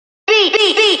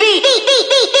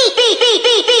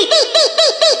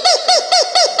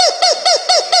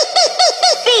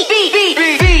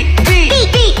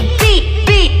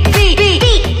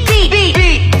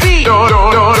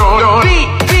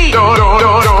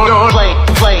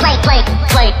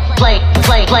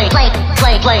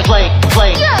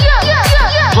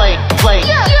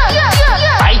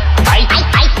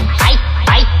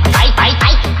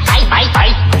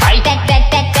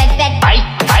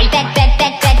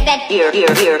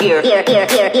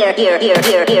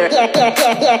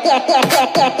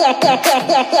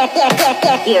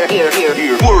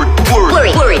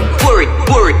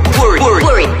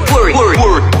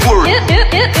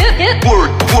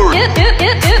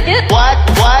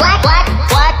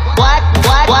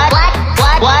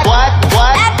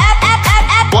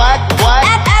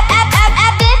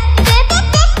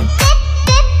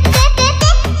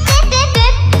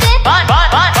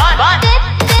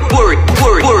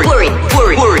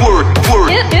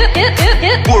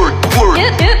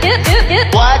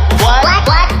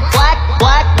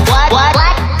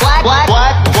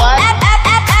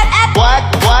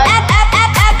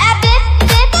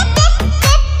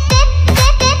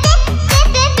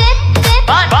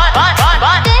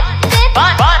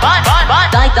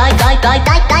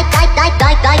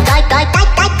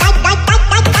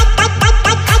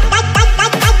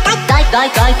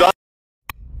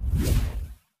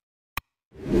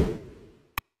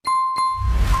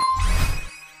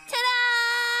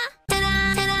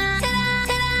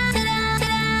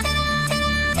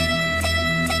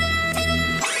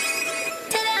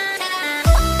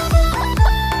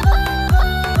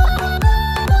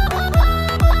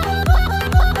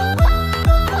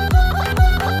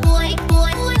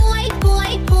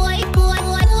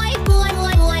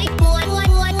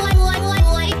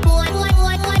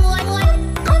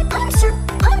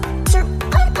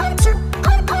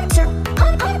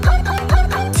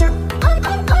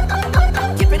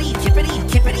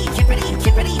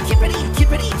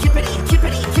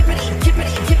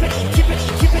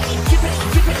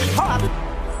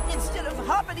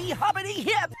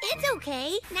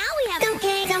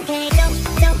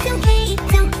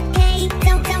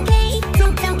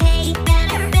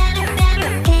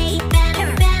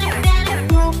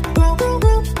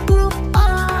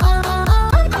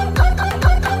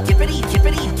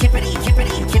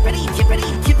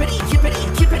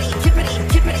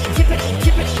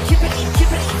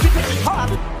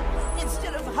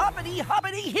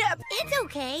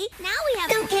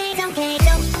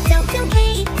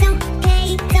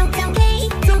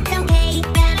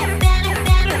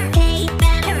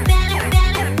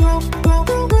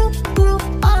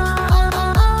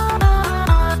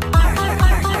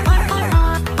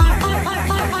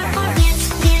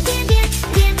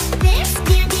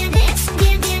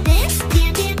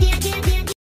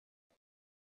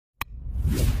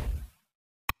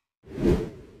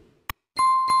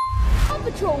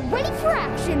Ready for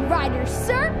action, riders,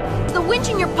 sir! The winch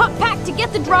in your pup pack to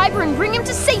get the driver and bring him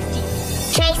to safety.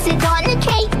 Chase it on the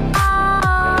cake.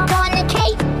 Gonna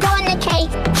cake, gonna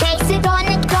cake. Chase it on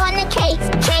the cake.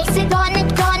 Chase it on the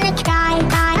guy.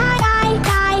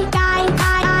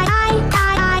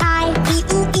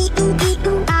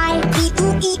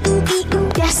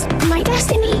 Yes, my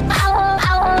destiny. Ow, ow,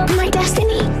 ow, my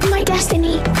destiny. My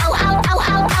destiny. Ow, ow, ow,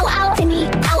 ow, ow, ow. Destiny.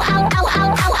 Ow, ow, ow,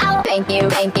 ow, ow, ow. Thank you,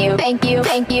 thank you, thank you,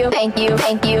 thank you, thank you,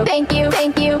 thank you, thank you,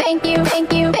 thank you, thank you,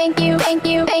 thank you, thank you, thank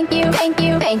you, thank you, thank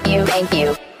you, thank you, thank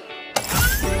you.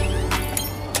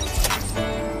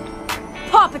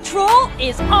 Paw Patrol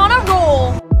is on a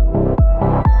roll!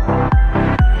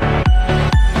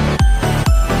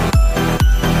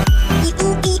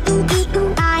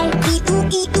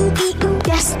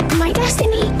 Yes, my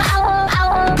destiny. Ow, ow,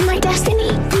 ow, my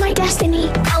destiny. My destiny.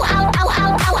 Ow, ow, ow,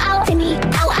 ow, ow, ow. Destiny.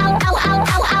 Ow, ow, ow, ow,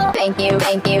 ow, ow. Thank you,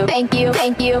 thank you, thank you,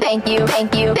 thank you, thank you,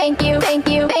 thank you, thank you, thank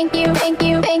you, thank you, thank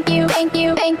you, thank you, thank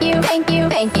you, thank you, thank you,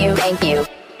 thank you, thank you.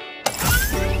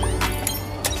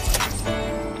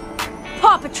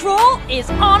 Paw Patrol is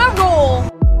on a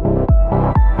roll!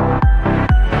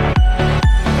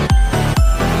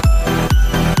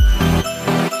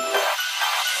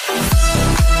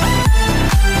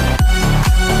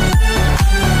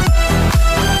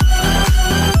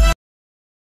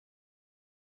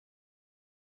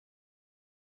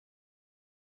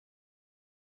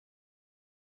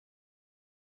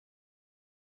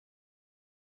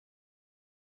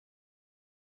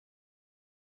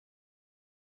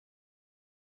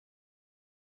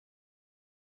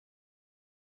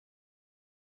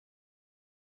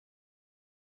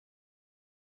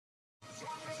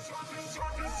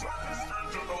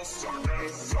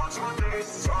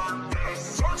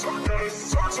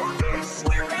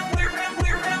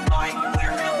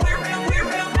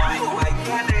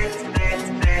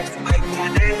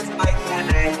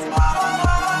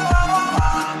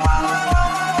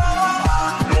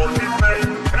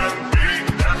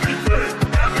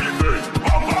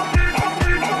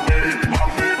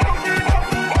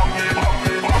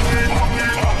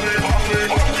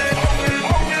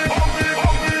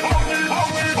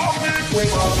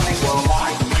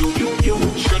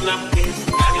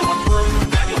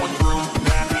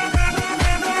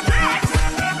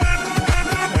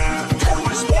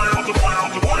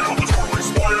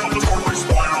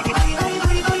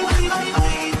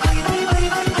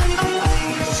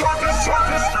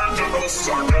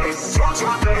 Circus, circus,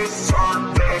 circus,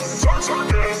 circus,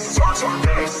 circus, circus,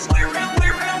 circus.